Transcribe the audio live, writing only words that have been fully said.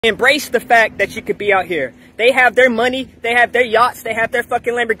Embrace the fact that you could be out here. They have their money, they have their yachts, they have their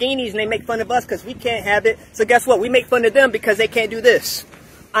fucking Lamborghinis, and they make fun of us because we can't have it. So guess what? We make fun of them because they can't do this.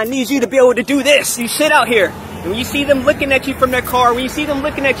 I need you to be able to do this. You sit out here. And when you see them looking at you from their car, when you see them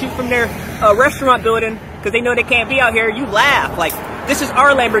looking at you from their restaurant building, because they know they can't be out here, you laugh. Like, this is our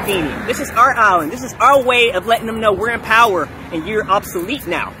Lamborghini. This is our island. This is our way of letting them know we're in power and you're obsolete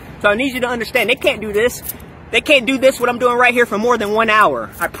now. So I need you to understand, they can't do this. They can't do this, what I'm doing right here, for more than 1 hour.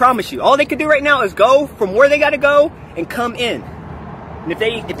 I promise you. All they can do right now is go from where they gotta go and come in. And if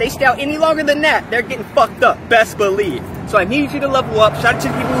they stay out any longer than that, they're getting fucked up. Best believe. So I need you to level up. Shout out to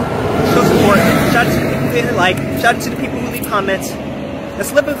the people who show support. Shout out to the people who hit like. Shout out to the people who leave comments.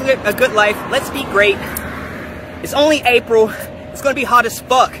 Let's live a good life. Let's be great. It's only April. It's gonna be hot as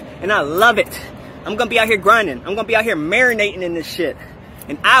fuck. And I love it. I'm gonna be out here grinding. I'm gonna be out here marinating in this shit.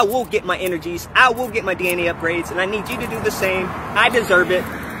 And I will get my energies, I will get my DNA upgrades, and I need you to do the same. I deserve it.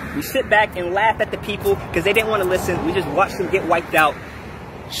 We sit back and laugh at the people because they didn't want to listen. We just watched them get wiped out.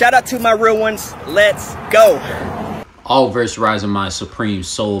 Shout out to my real ones. Let's go. All verse rising my supreme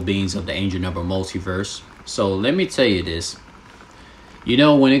soul beings of the angel number multiverse. So let me tell you this. You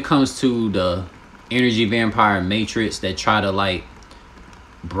know, when it comes to the energy vampire matrix that try to like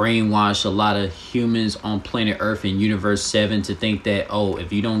brainwash a lot of humans on planet Earth in universe 7 to think that, oh,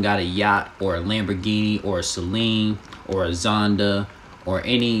 if you don't got a yacht or a Lamborghini or a Celine or a Zonda or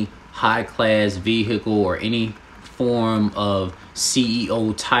any high class vehicle or any form of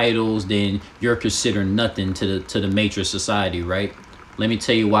CEO titles, then you're considered nothing to the matrix society, right? Let me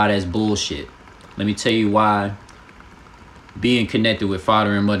tell you why that's bullshit. Let me tell you why being connected with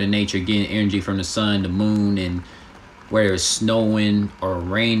Father and Mother Nature, getting energy from the sun, the moon, and whether it's snowing or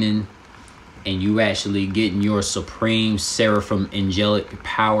raining, and you actually getting your supreme seraphim angelic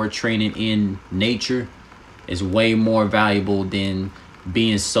power training in nature is way more valuable than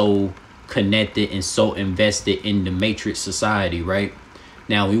being so connected and so invested in the matrix society, right?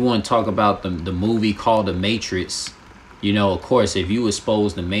 Now, we want to talk about the movie called The Matrix. You know, of course, if you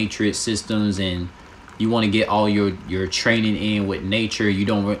expose the matrix systems and you want to get all your training in with nature, you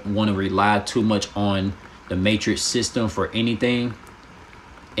don't want to rely too much on the matrix system for anything,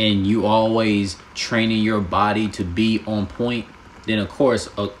 and you always training your body to be on point, then of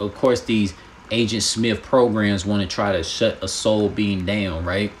course these Agent Smith programs want to try to shut a soul being down,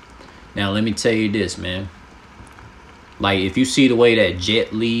 right? Now let me tell you this, man. Like, if you see the way that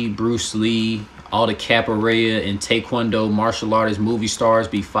Jet Li, Bruce Lee, all the capoeira and taekwondo martial artists movie stars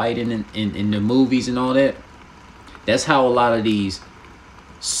be fighting in the movies and all that, that's how a lot of these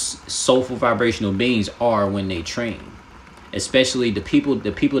soulful vibrational beings are when they train. Especially the people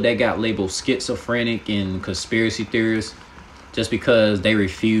that got labeled schizophrenic and conspiracy theorists just because they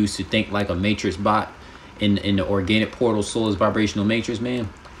refuse to think like a matrix bot in the organic portal soulless vibrational matrix, man.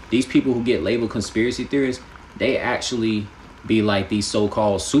 These people who get labeled conspiracy theorists, they actually be like these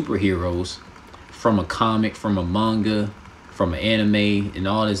so-called superheroes from a comic, from a manga, from an anime, and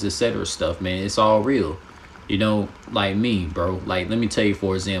all this etc. stuff, man. It's all real. You know, like me, bro. Like, let me tell you,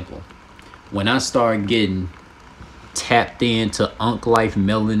 for example, when I started getting tapped into Unk Life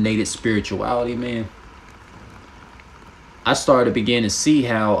melanated spirituality, man, I started to begin to see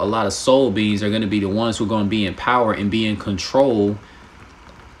how a lot of soul beings are going to be the ones who are going to be in power and be in control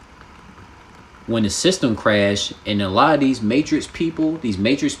when the system crashed. And a lot of these matrix people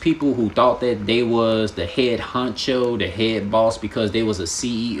who thought that they was the head honcho, the head boss because they was a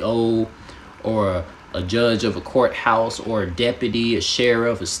CEO or a judge of a courthouse or a deputy, a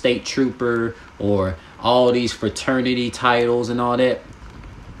sheriff, a state trooper, or all these fraternity titles and all that.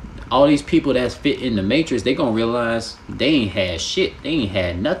 All these people that's fit in the matrix, they gonna realize they ain't had shit. They ain't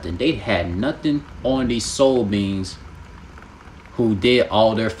had nothing. They had nothing on these soul beings who did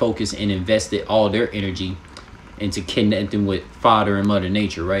all their focus and invested all their energy into connecting with Father and Mother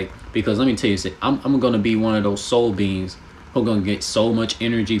Nature, right? Because let me tell you, I'm gonna be one of those soul beings who gonna get so much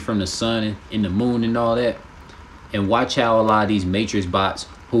energy from the sun and the moon and all that. And watch how a lot of these matrix bots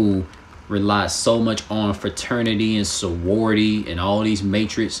who rely so much on fraternity and sorority and all these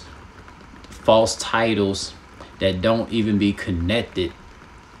matrix false titles that don't even be connected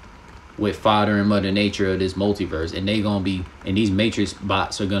with Father and Mother Nature of this multiverse, and these matrix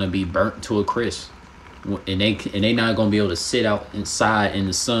bots are gonna be burnt to a crisp, and they not gonna be able to sit out inside in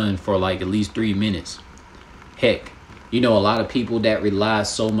the sun for like at least 3 minutes. Heck, you know, a lot of people that rely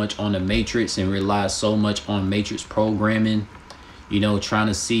so much on the matrix and rely so much on matrix programming, you know, trying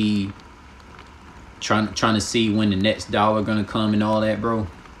to see when the next dollar gonna come and all that, bro.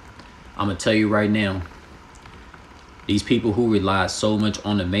 I'm gonna tell you right now, These people who rely so much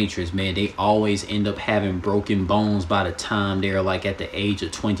on the matrix, man, they always end up having broken bones by the time they're like at the age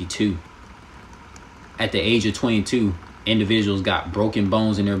of 22. At the age of 22, individuals got broken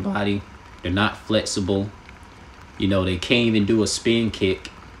bones in their body. They're not flexible. You know, they can't even do a spin kick.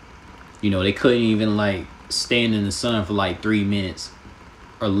 You know, they couldn't even like stand in the sun for like 3 minutes,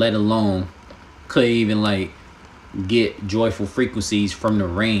 or let alone couldn't even like get joyful frequencies from the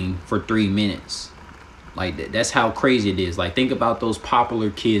rain for 3 minutes. Like that's how crazy it is. Like, think about those popular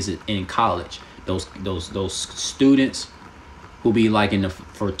kids in college, those students who be like in the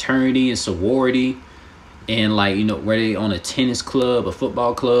fraternity and sorority, and like, you know, where they on a tennis club, a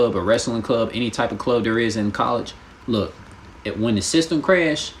football club, a wrestling club, any type of club there is in college. Look, when the system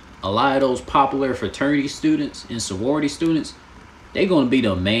crashed, a lot of those popular fraternity students and sorority students, they're going to be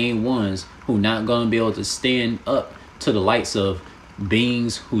the main ones who not going to be able to stand up to the likes of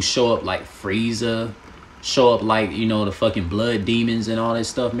beings who show up like Frieza, show up like, you know, the fucking blood demons and all that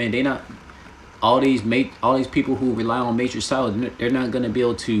stuff, man. They not, all these people who rely on matrix power, they're not going to be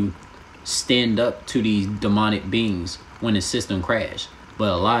able to stand up to these demonic beings when the system crashed. But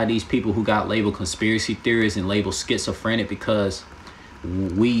a lot of these people who got labeled conspiracy theorists and labeled schizophrenic because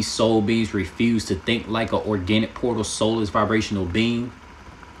we soul beings refuse to think like an organic portal soulless vibrational being,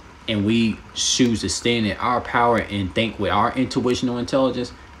 and we choose to stand in our power and think with our intuitional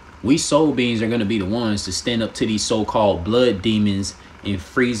intelligence, we soul beings are going to be the ones to stand up to these so-called blood demons and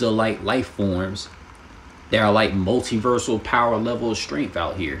Frieza-like life forms that are like multiversal power level of strength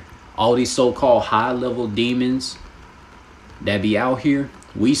out here. All these so-called high-level demons that be out here,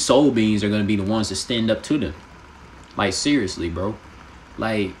 we soul beings are going to be the ones to stand up to them. Like, seriously, bro.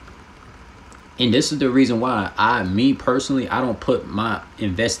 Like, and this is the reason why me personally, I don't put my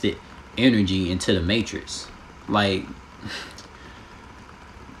invested energy into the matrix. Like,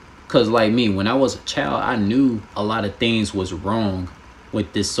 because like me, when I was a child, I knew a lot of things was wrong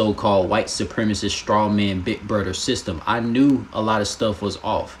with this so-called white supremacist straw man big brother system. I knew a lot of stuff was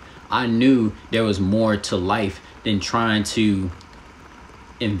off. I knew there was more to life than trying to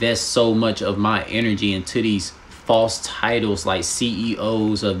invest so much of my energy into these false titles like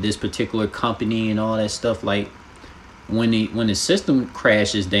CEOs of this particular company and all that stuff. Like, when the system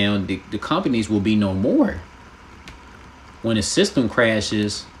crashes down, the companies will be no more. When the system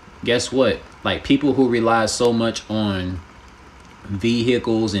crashes, guess what? Like, people who rely so much on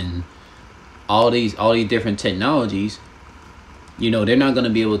vehicles and all these different technologies, you know, they're not going to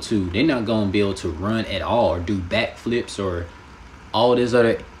be able to run at all or do backflips or all these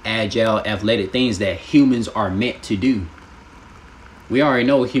other agile athletic things that humans are meant to do. We already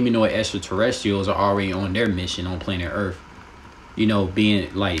know humanoid extraterrestrials are already on their mission on planet Earth, you know,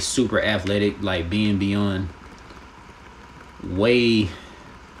 being like super athletic, like being beyond way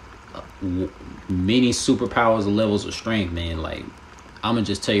many superpowers and levels of strength, man. Like, I'm gonna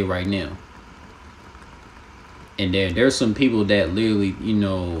just tell you right now. And there's some people that literally, you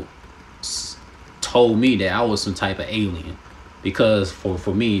know, told me that I was some type of alien, because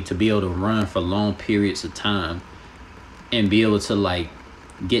for me to be able to run for long periods of time and be able to like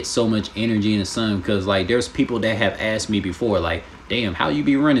get so much energy in the sun, because like there's people that have asked me before, like, damn, how you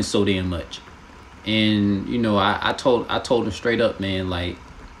be running so damn much? And you know, I told them straight up, man, like,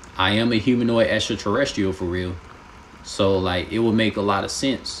 I am a humanoid extraterrestrial for real. So like, it would make a lot of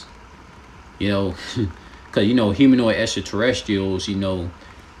sense, you know, because, you know, humanoid extraterrestrials, you know,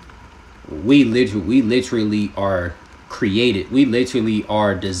 we literally are created. We literally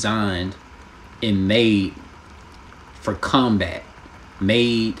are designed and made for combat,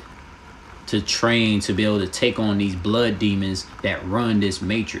 made to train to be able to take on these blood demons that run this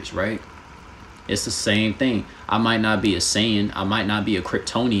matrix, right? It's the same thing. I might not be a Saiyan, I might not be a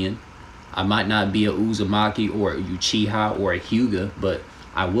Kryptonian, I might not be a Uzumaki or a Uchiha or a Hyuga, but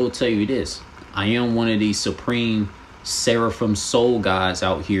I will tell you this: I am one of these supreme seraphim soul gods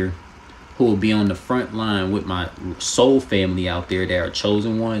out here who will be on the front line with my soul family out there that are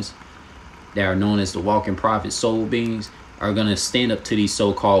chosen ones, that are known as the walking prophet soul beings, are going to stand up to these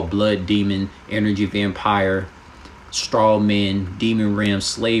so-called blood demon, energy vampire, straw men, demon ram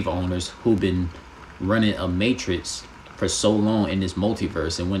slave owners who've been running a matrix for so long in this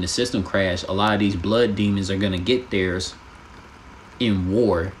multiverse. And when the system crashed, a lot of these blood demons are going to get theirs in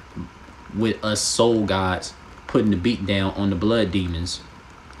war with us soul gods putting the beat down on the blood demons.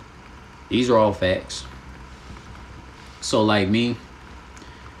 These are all facts. So like me,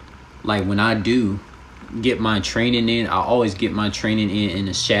 like when I do get my training in, I always get my training in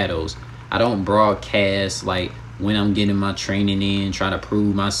the shadows. I don't broadcast like when I'm getting my training in, trying to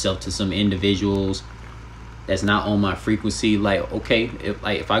prove myself to some individuals that's not on my frequency. Like, okay,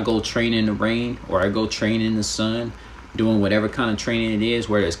 if I go train in the rain or I go train in the sun, doing whatever kind of training it is,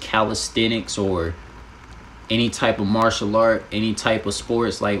 whether it's calisthenics or any type of martial art, any type of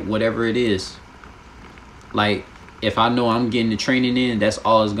sports, like whatever it is. Like, if I know I'm getting the training in, that's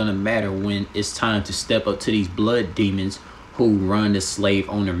all it's gonna matter when it's time to step up to these blood demons who run the slave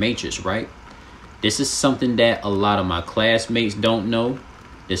owner matrix, right? This is something that a lot of my classmates don't know.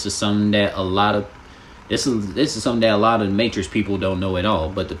 This is something that a lot of the matrix people don't know at all.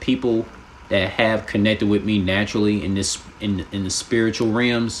 But the people that have connected with me naturally in this in the spiritual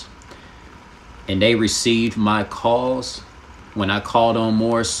realms, and they received my calls when I called on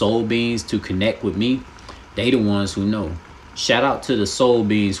more soul beings to connect with me, they the ones who know. Shout out to the soul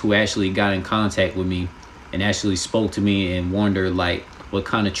beings who actually got in contact with me and actually spoke to me and wondered like what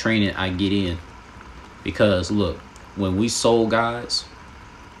kind of training I get in. Because look, when we soul guides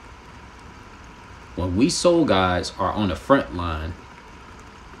are on the front line,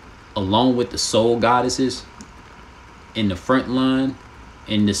 along with the soul goddesses in the front line,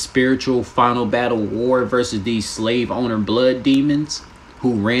 in the spiritual final battle war versus these slave owner blood demons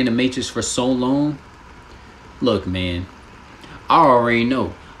who ran the matrix for so long. Look, man, I already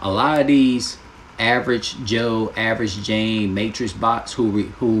know a lot of these average Joe, average Jane matrix bots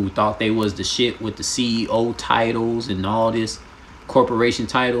who thought they was the shit with the CEO titles and all this corporation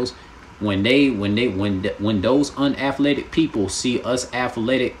titles. When those unathletic people see us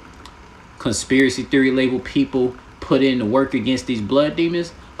athletic conspiracy theory label people put in the work against these blood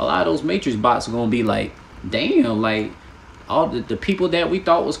demons, a lot of those matrix bots are gonna be like, damn, like all the people that we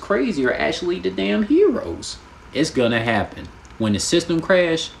thought was crazy are actually the damn heroes. It's gonna happen. When the system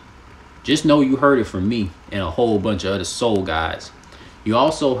crash, just know you heard it from me and a whole bunch of other soul guys. You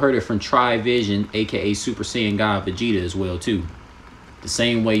also heard it from Tri-Vision, aka Super Saiyan God Vegeta as well too. The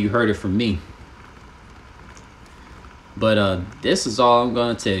same way you heard it from me. But this is all I'm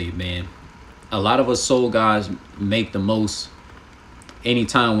gonna tell you, man. A lot of us soul guys make the most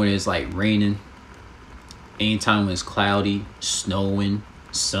anytime when it's like raining, anytime when it's cloudy, snowing,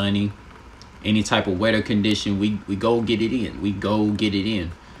 sunny, any type of weather condition, we go get it in. We go get it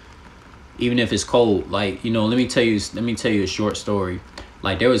in. Even if it's cold, like, you know, let me tell you a short story.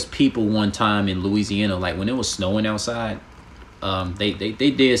 Like, there was people one time in Louisiana, like when it was snowing outside, they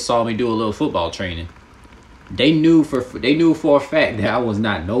did saw me do a little football training. They knew for a fact that I was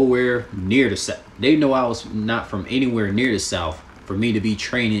not nowhere near the south. They know I was not from anywhere near the south for me to be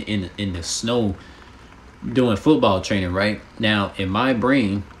training in the snow doing football training. Right now in my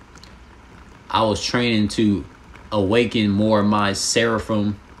brain, I was training to awaken more of my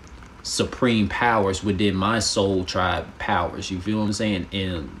seraphim supreme powers within my soul tribe powers. You feel what I'm saying?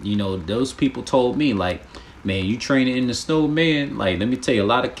 And you know, those people told me like, man, you training in the snow, man. Like, let me tell you, a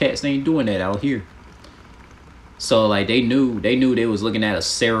lot of cats ain't doing that out here. So like they knew they was looking at a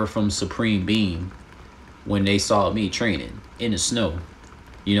seraphim supreme being when they saw me training in the snow.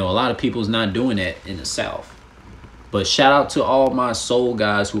 You know, a lot of people's not doing that in the south. But shout out to all my soul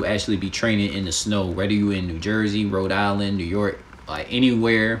guys who actually be training in the snow, whether you in New Jersey, Rhode Island, New York, like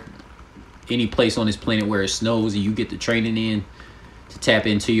anywhere, any place on this planet where it snows and you get the training in to tap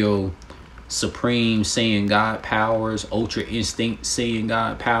into your supreme Saiyan God powers, ultra instinct Saiyan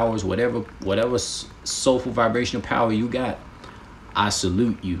God powers, whatever soulful vibrational power you got. I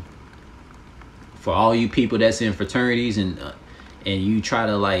salute you. For all you people that's in fraternities and you try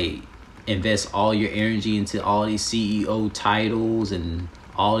to like invest all your energy into all these CEO titles and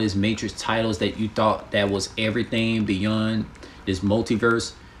all these matrix titles that you thought that was everything beyond this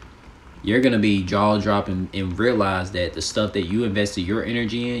multiverse, you're gonna be jaw dropping and realize that the stuff that you invested your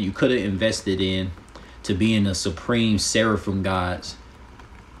energy in, you could have invested in to being the supreme seraphim gods,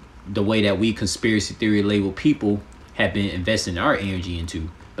 the way that we conspiracy theory label people have been investing our energy into.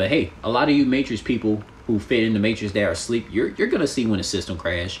 But hey, a lot of you matrix people who fit in the matrix that are asleep, you're gonna see when the system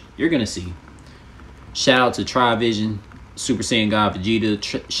crash. You're gonna see. Shout out to Tri-Vision, Super Saiyan God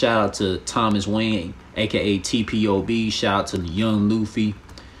Vegeta. Shout out to Thomas Wayne, aka TPOB. Shout out to Young Luffy.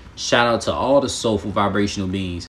 Shout out to all the soulful vibrational beings.